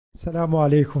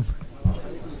Assalamu alaikum.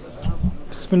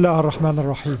 Bismillah ar-Rahman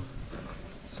ar-Rahim.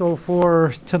 So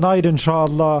for tonight,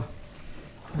 inshallah,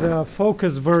 the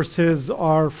focus verses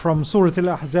are from Surah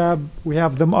Al-Ahzab. We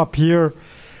have them up here.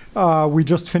 We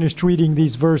just finished reading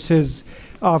these verses,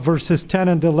 verses 10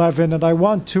 and 11, and I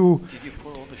want to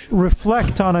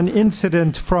reflect on an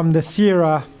incident from the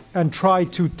Seerah and try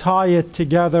to tie it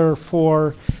together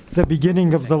for the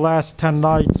beginning of the last 10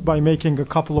 nights by making a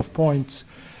couple of points.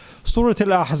 Surah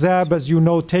Al-Ahzab, as you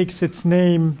know, takes its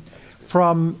name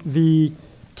from the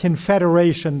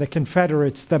confederation, the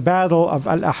Confederates, the Battle of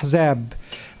Al-Ahzab.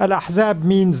 Al-Ahzab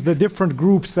means the different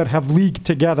groups that have leagued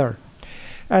together.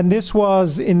 And this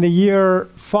was in the year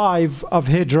 5 of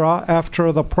Hijrah,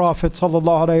 after the Prophet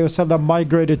ﷺ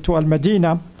migrated to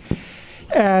Al-Madinah.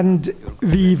 And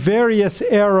the various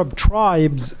Arab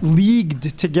tribes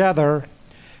leagued together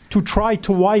to try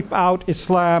to wipe out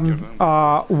Islam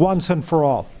once and for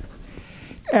all.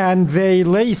 And they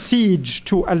lay siege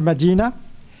to Al-Madinah.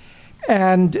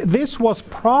 And this was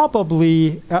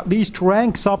probably, at least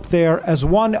ranks up there as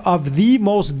one of the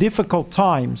most difficult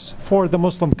times for the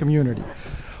Muslim community.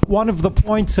 One of the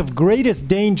points of greatest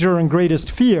danger and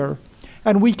greatest fear.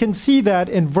 And we can see that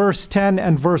in verse 10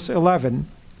 and verse 11,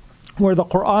 where the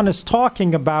Quran is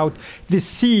talking about this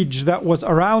siege that was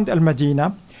around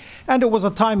Al-Madinah. And it was a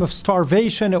time of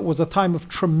starvation. It was a time of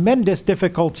tremendous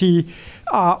difficulty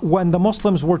when the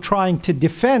Muslims were trying to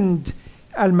defend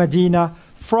Al-Madinah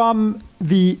from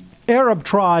the Arab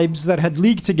tribes that had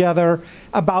leagued together,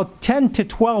 about 10 to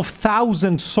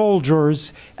 12,000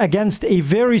 soldiers against a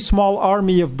very small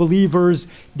army of believers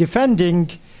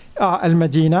defending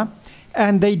Al-Madinah.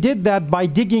 And they did that by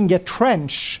digging a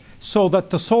trench so that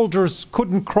the soldiers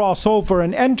couldn't cross over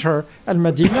and enter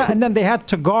Al-Madinah, and then they had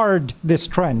to guard this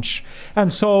trench.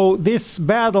 And so this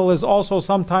battle is also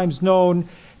sometimes known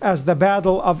as the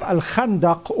Battle of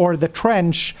Al-Khandaq, or the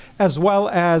trench, as well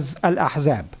as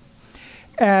Al-Ahzab.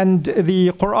 And the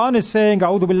Quran is saying,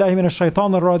 أعوذ بالله من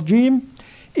الشيطان الرجيم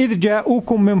إذ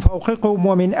جاءوكم من فوقكم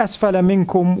ومن أسفل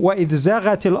منكم وإذ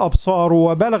زاغت الأبصار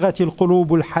وبلغت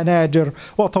القلوب الحناجر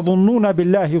وتظنون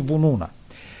بالله الظنون.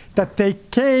 That they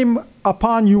came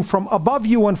upon you from above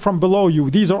you and from below you.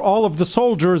 These are all of the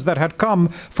soldiers that had come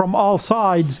from all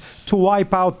sides to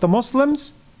wipe out the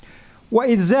Muslims.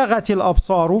 وَإِذْ زَاغَتِ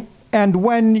الْأَبْصَارُ. And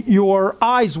when your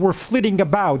eyes were flitting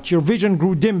about, your vision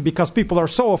grew dim because people are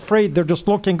so afraid, they're just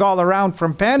looking all around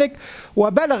from panic.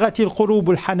 وَبَلَغَتِ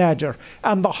الْقُلُوبُ الْحَنَاجِرُ.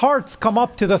 And the hearts come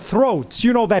up to the throats.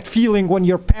 You know that feeling when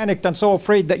you're panicked and so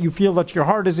afraid that you feel that your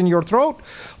heart is in your throat.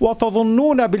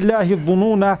 وَتَظُنُّونَ بِاللَّهِ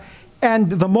الظُّنُونَ.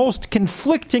 And the most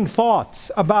conflicting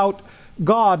thoughts about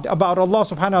God, about Allah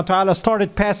subhanahu wa ta'ala,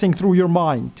 started passing through your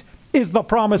mind. Is the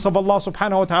promise of Allah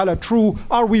subhanahu wa ta'ala true?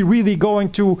 Are we really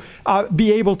going to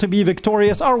be able to be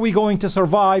victorious? Are we going to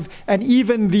survive? And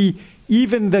even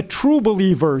the true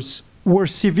believers were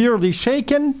severely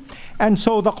shaken. And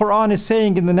so the Quran is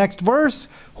saying in the next verse,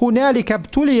 هُنَالِكَ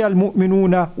ابْتُلِيَ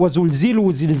الْمُؤْمِنُونَ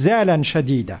وَزُلْزِلُوا زِلْزَالًا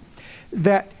شَدِيدًا.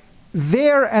 That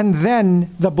there and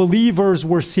then the believers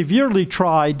were severely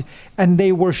tried and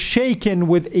they were shaken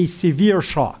with a severe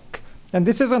shock. And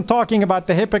this isn't talking about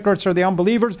the hypocrites or the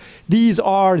unbelievers. These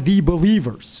are the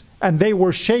believers. And they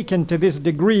were shaken to this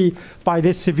degree by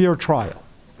this severe trial.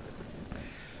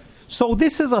 So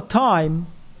this is a time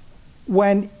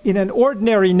when in an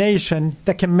ordinary nation,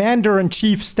 the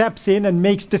commander-in-chief steps in and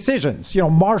makes decisions. You know,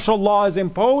 martial law is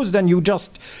imposed and you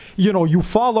just, you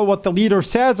follow what the leader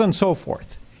says and so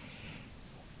forth.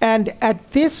 And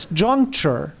at this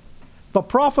juncture, the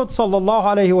Prophet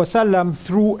ﷺ,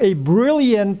 through a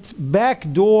brilliant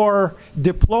backdoor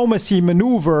diplomacy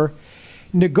maneuver,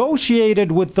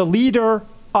 negotiated with the leader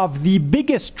of the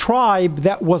biggest tribe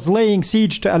that was laying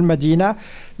siege to Al-Madinah.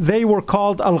 They were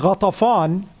called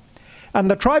Al-Ghatafan.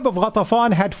 And the tribe of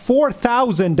Ghatafan had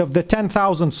 4,000 of the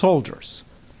 10,000 soldiers.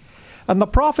 And the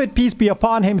Prophet, peace be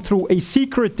upon him, through a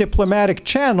secret diplomatic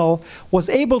channel, was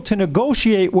able to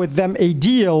negotiate with them a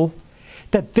deal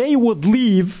that they would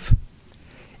leave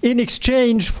in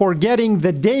exchange for getting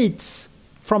the dates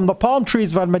from the palm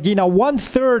trees of Al-Madinah,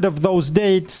 1/3 of those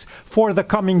dates for the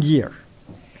coming year.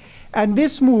 And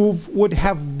this move would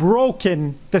have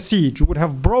broken the siege, would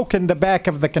have broken the back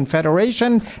of the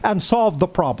Confederation and solved the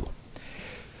problem.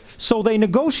 So they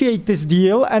negotiate this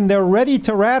deal and they're ready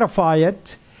to ratify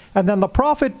it. And then the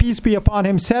Prophet, peace be upon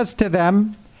him, says to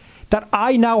them that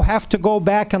I now have to go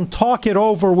back and talk it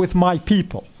over with my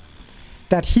people.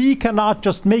 That he cannot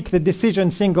just make the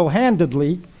decision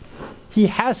single-handedly. He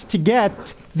has to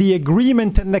get the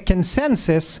agreement and the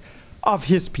consensus of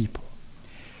his people.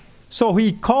 So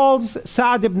he calls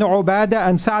Sa'd ibn Ubadah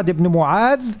and Sa'd ibn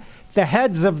Mu'adh. the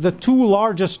heads of the two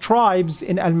largest tribes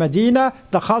in Al-Madinah,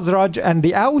 the Khazraj and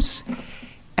the Aus,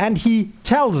 and he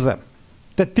tells them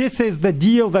that this is the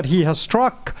deal that he has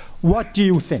struck. What do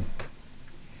you think?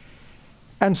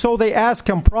 And so they ask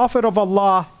him, Prophet of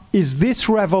Allah, is this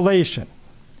revelation?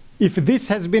 If this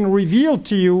has been revealed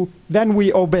to you, then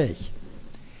we obey. He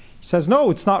says, no,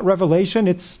 it's not revelation,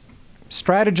 it's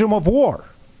stratagem of war.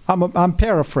 I'm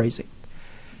paraphrasing.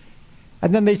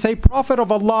 And then they say, Prophet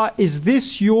of Allah, is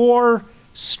this your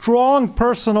strong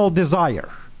personal desire?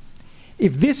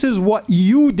 If this is what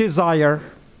you desire,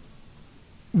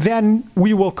 then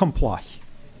we will comply.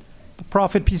 The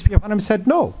Prophet, peace be upon him, said,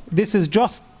 no, this is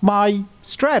just my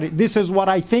strategy. This is what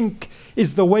I think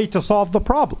is the way to solve the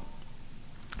problem.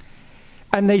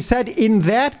 And they said, in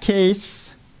that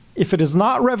case, if it is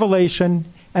not revelation,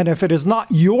 and if it is not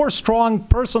your strong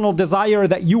personal desire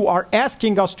that you are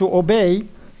asking us to obey,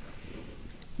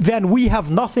 then we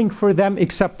have nothing for them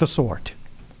except the sword.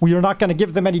 We are not going to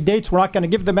give them any dates. We're not going to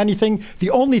give them anything. The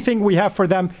only thing we have for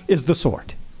them is the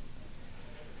sword.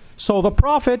 So the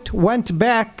Prophet went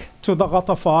back to the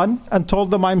Ghatafan and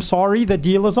told them, I'm sorry, the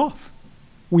deal is off.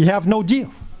 We have no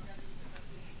deal.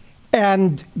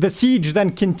 And the siege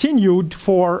then continued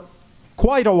for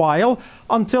quite a while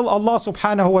until Allah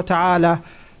subhanahu wa ta'ala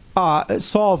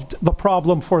solved the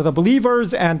problem for the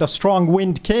believers, and a strong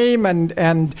wind came, and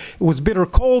it was bitter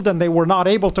cold, and they were not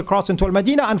able to cross into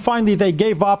Al-Madinah, and finally they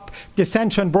gave up.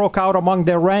 Dissension broke out among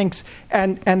their ranks,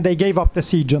 and they gave up the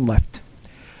siege and left.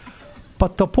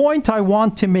 But the point I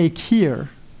want to make here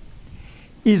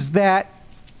is that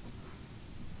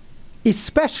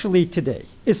especially today,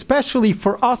 especially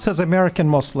for us as American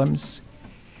Muslims,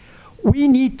 we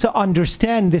need to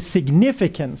understand the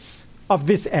significance of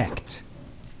this act.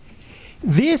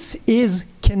 This is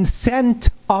consent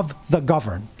of the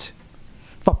governed.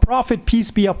 The Prophet,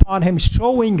 peace be upon him,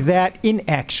 showing that in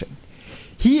action.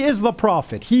 He is the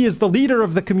Prophet. He is the leader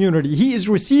of the community. He is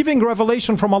receiving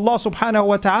revelation from Allah subhanahu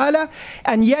wa ta'ala,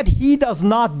 and yet he does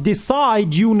not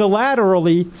decide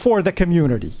unilaterally for the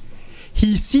community.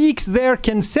 He seeks their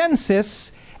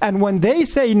consensus, and when they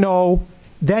say no,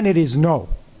 then it is no.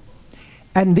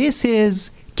 And this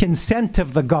is consent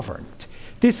of the governed.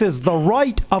 This is the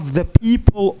right of the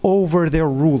people over their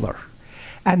ruler.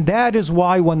 And that is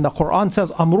why when the Quran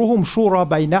says, Amruhum shura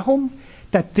baynahum,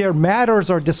 that their matters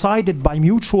are decided by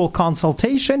mutual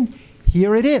consultation,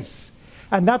 here it is.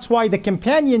 And that's why the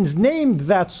companions named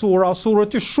that surah, Surah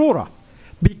Ash-Shura,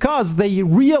 because they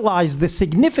realized the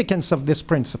significance of this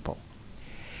principle.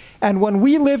 And when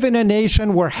we live in a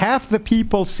nation where half the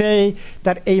people say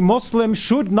that a Muslim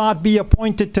should not be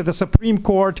appointed to the Supreme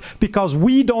Court because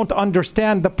we don't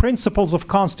understand the principles of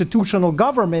constitutional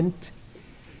government,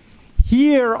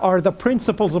 here are the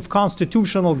principles of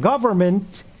constitutional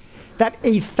government that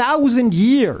 1,000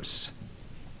 years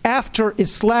after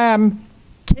Islam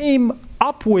came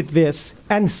up with this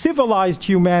and civilized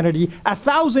humanity,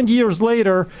 1,000 years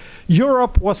later,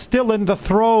 Europe was still in the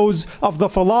throes of the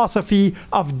philosophy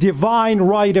of divine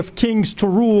right of kings to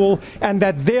rule, and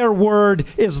that their word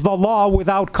is the law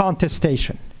without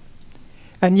contestation.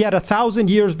 And yet 1,000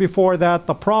 years before that,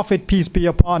 the Prophet, peace be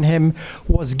upon him,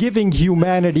 was giving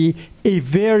humanity a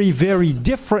very, very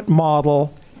different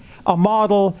model, a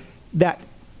model that,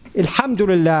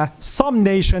 alhamdulillah, some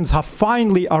nations have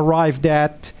finally arrived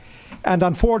at, and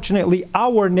unfortunately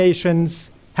our nations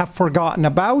have forgotten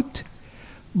about.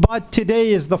 But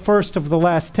today is the first of the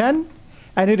last 10,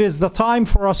 and it is the time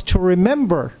for us to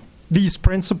remember these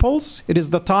principles. It is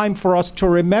the time for us to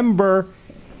remember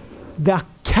the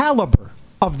caliber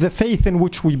of the faith in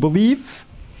which we believe,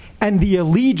 and the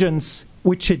allegiance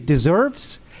which it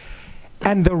deserves,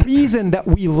 and the reason that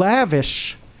we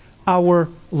lavish our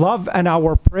love and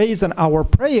our praise and our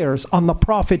prayers on the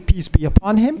Prophet, peace be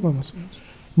upon him,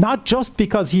 not just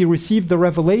because he received the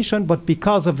revelation, but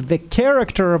because of the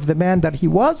character of the man that he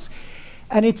was.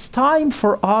 And it's time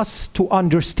for us to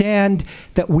understand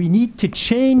that we need to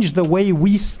change the way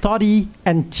we study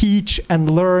and teach and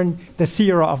learn the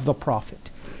seerah of the Prophet.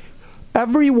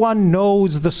 Everyone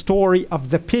knows the story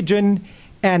of the pigeon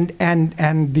and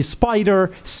the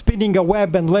spider spinning a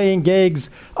web and laying eggs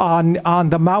on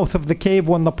the mouth of the cave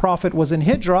when the Prophet was in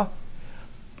Hijrah.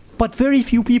 But very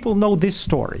few people know this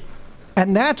story.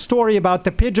 And that story about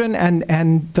the pigeon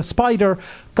and the spider,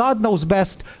 God knows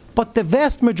best. But the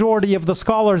vast majority of the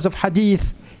scholars of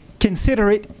hadith consider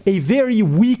it a very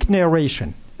weak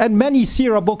narration. And many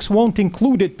seerah books won't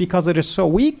include it because it is so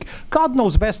weak. God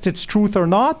knows best it's truth or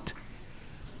not.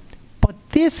 But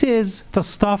this is the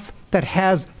stuff that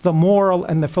has the moral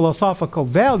and the philosophical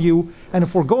value. And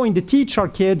if we're going to teach our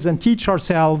kids and teach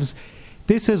ourselves,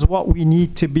 This is what we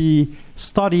need to be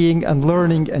studying and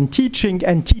learning and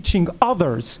teaching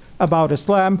others about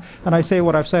Islam. And I say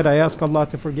what I've said. I ask Allah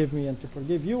to forgive me and to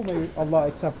forgive you. May Allah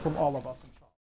accept from all of us.